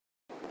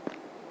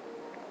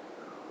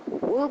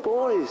Well,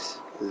 boys,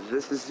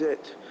 this is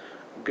it.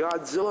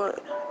 Godzilla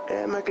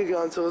and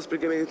Mechagodzilla is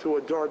beginning into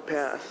a dark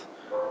path.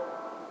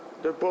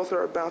 They both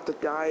are about to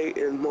die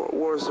in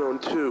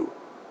Warzone 2.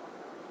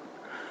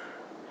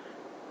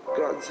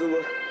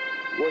 Godzilla,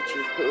 what's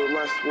your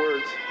last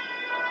words?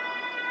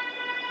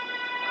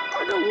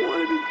 I don't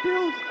want to be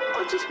killed.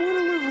 I just want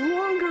to live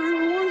longer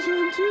in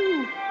Warzone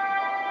 2.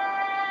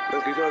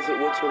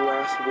 Mechagodzilla, what's your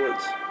last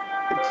words?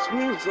 It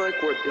seems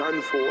like we're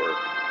done for.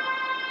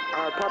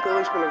 Our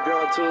population of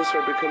Godzillas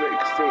are becoming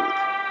extinct.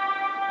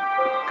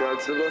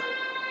 Godzilla?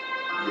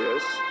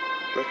 Yes?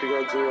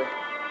 Mechagodzilla?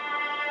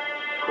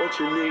 What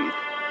you need?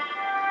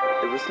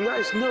 It was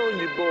nice knowing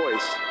you,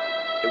 boys.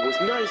 It was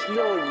nice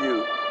knowing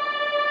you.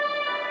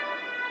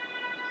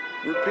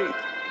 Repeat.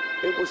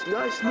 It was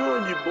nice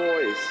knowing you,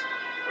 boys.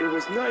 It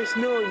was nice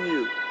knowing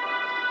you.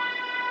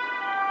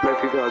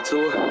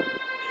 Mechagodzilla,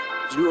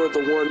 you are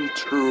the one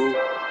true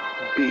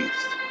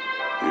beast.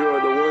 You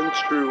are the one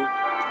true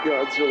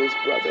Godzilla's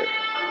brother.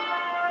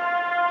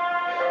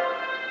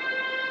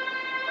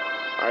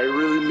 I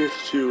really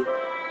missed you.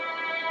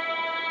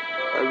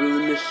 I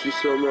really missed you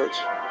so much.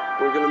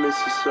 We're gonna miss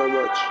you so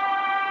much.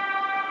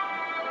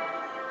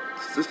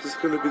 This is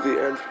gonna be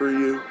the end for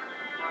you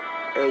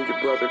and your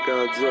brother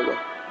Godzilla.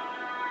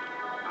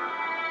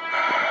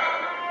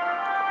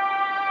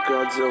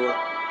 Godzilla,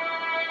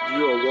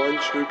 you are one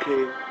true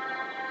king.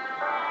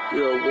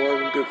 You are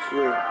one good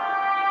friend.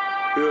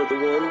 You are the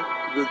one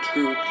good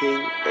true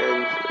king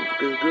and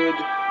good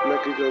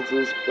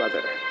Mechagodzilla's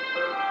brother.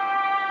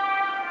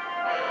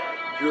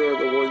 You are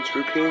the one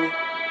true king.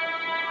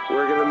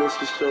 We're gonna miss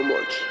you so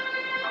much.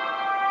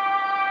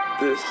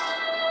 This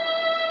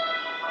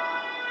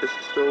is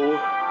so...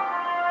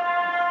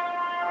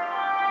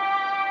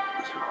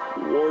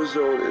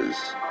 Warzone is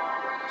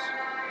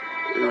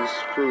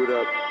screwed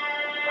up.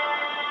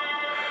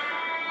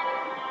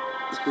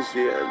 This is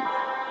the end.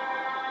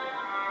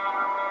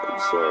 I'm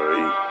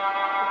sorry,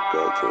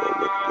 Godzilla,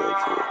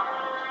 Mechagodzilla.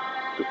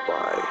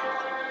 Goodbye.